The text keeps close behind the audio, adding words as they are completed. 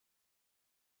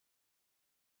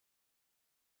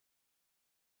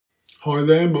Hi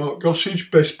there, Mark Gossage,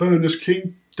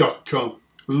 bestbonusking.com.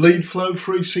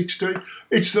 LeadFlow360,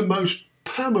 it's the most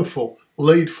powerful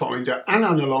lead finder and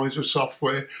analyzer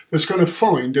software that's going to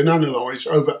find and analyse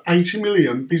over 80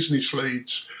 million business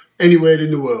leads anywhere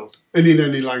in the world and in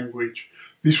any language.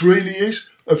 This really is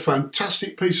a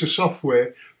fantastic piece of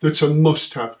software that's a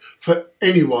must-have for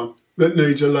anyone that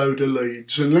needs a load of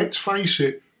leads. And let's face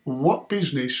it, what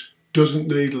business doesn't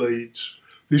need leads?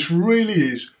 This really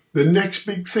is the next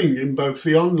big thing in both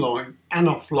the online and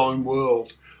offline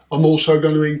world. I'm also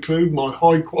going to include my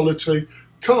high quality,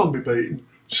 can't be beaten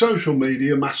social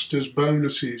media masters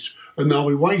bonuses, and they'll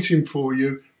be waiting for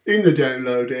you in the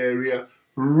download area,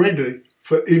 ready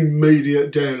for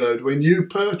immediate download when you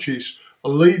purchase a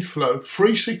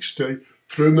LeadFlow360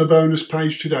 through my bonus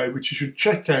page today, which you should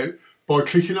check out by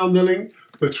clicking on the link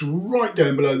that's right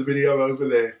down below the video over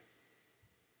there.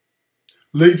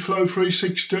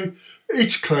 LeadFlow360,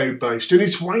 it's cloud-based and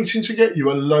it's waiting to get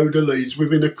you a load of leads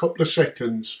within a couple of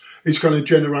seconds. It's going to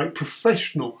generate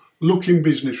professional looking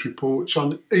business reports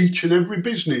on each and every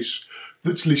business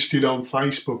that's listed on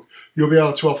Facebook. You'll be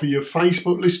able to offer your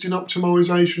Facebook listing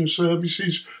optimization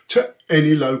services to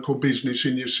any local business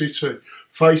in your city.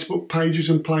 Facebook pages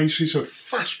and places are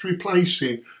fast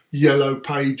replacing yellow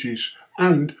pages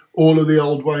and all of the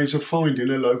old ways of finding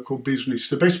a local business.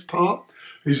 The best part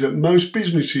is that most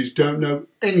businesses don't know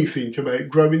anything about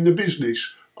growing the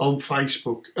business on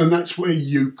Facebook, and that's where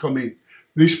you come in.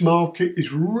 This market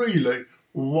is really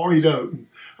wide open,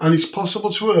 and it's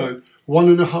possible to earn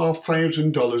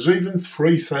 $1,500, even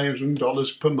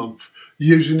 $3,000 per month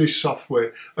using this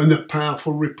software and the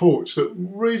powerful reports that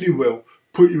really will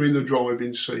put you in the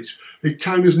driving seat. It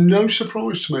came as no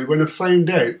surprise to me when I found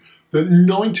out that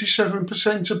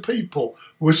 97% of people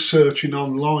were searching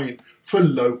online for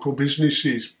local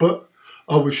businesses, but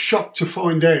I was shocked to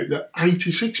find out that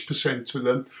 86% of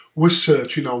them were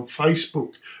searching on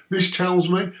Facebook. This tells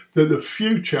me that the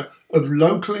future of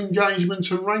local engagement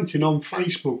and ranking on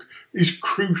Facebook is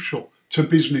crucial to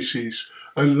businesses,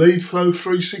 and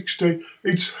LeadFlow360,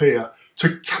 it's here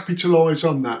to capitalise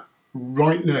on that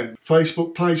right now.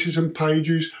 Facebook places and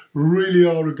pages really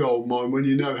are a goldmine when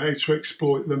you know how to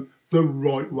exploit them the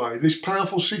right way. This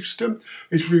powerful system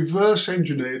is reverse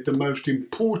engineered the most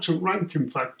important ranking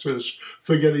factors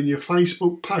for getting your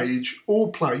Facebook page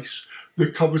or place the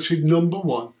coveted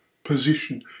 #1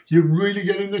 position. You're really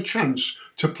getting the chance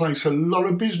to place a lot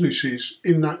of businesses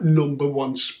in that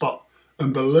 #1 spot,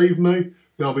 and believe me,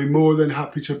 they'll be more than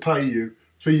happy to pay you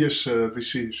for your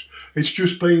services. It's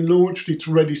just been launched, it's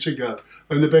ready to go,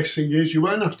 and the best thing is you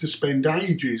won't have to spend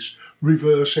ages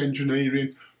reverse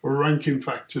engineering ranking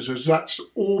factors, as that's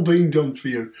all been done for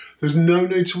you. There's no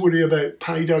need to worry about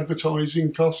paid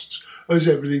advertising costs, as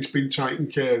everything's been taken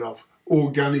care of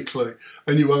organically,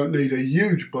 and you won't need a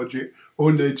huge budget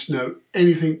or need to know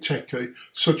anything techie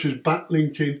such as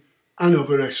backlinking and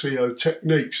other SEO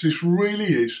techniques. This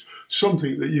really is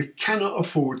something that you cannot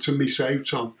afford to miss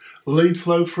out on.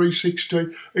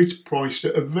 LeadFlow360, it's priced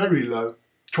at a very low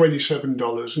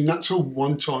 $27, and that's a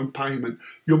one-time payment.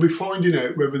 You'll be finding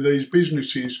out whether these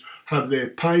businesses have their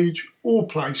page or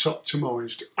place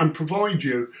optimized and provide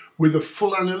you with the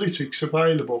full analytics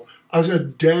available as a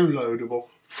downloadable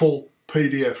full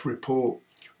PDF report.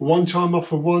 One-time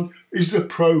offer one is the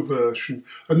Pro version,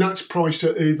 and that's priced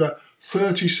at either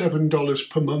 $37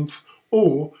 per month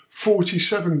or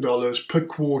 $47 per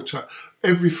quarter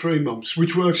every 3 months,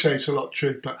 which works out a lot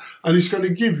cheaper, and it's going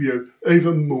to give you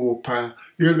even more power.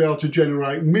 You're going to be able to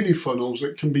generate mini funnels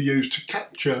that can be used to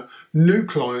capture new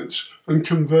clients and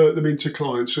convert them into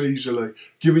clients easily,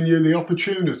 giving you the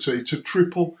opportunity to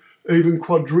triple, even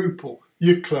quadruple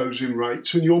your closing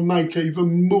rates, and you'll make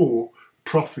even more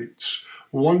profits.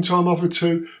 One-time offer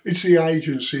 2, it's the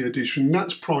agency edition.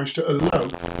 That's priced at a low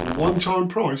one-time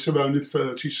price of only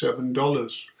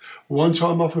 $37.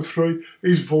 One-time offer 3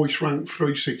 is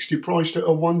VoiceRank360, priced at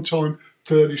a one-time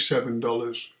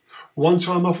 $37.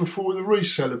 One-time offer 4, the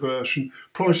reseller version,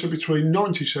 priced at between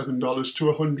 $97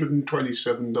 to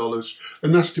 $127,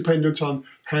 and that's dependent on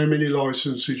how many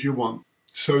licenses you want.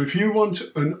 So if you want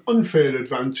an unfair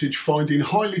advantage finding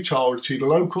highly targeted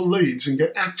local leads and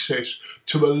get access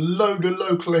to a load of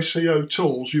local SEO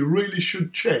tools, you really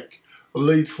should check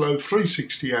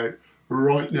LeadFlow360 out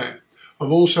right now. I've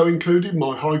also included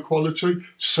my high quality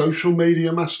social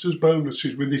media masters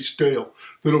bonuses with this deal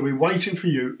that'll be waiting for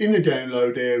you in the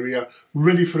download area,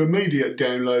 ready for immediate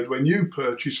download when you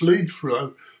purchase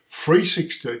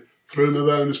LeadFlow360 through my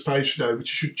bonus page today,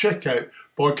 which you should check out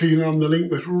by clicking on the link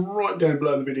that's right down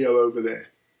below the video over there.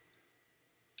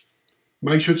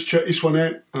 Make sure to check this one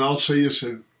out, and I'll see you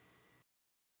soon.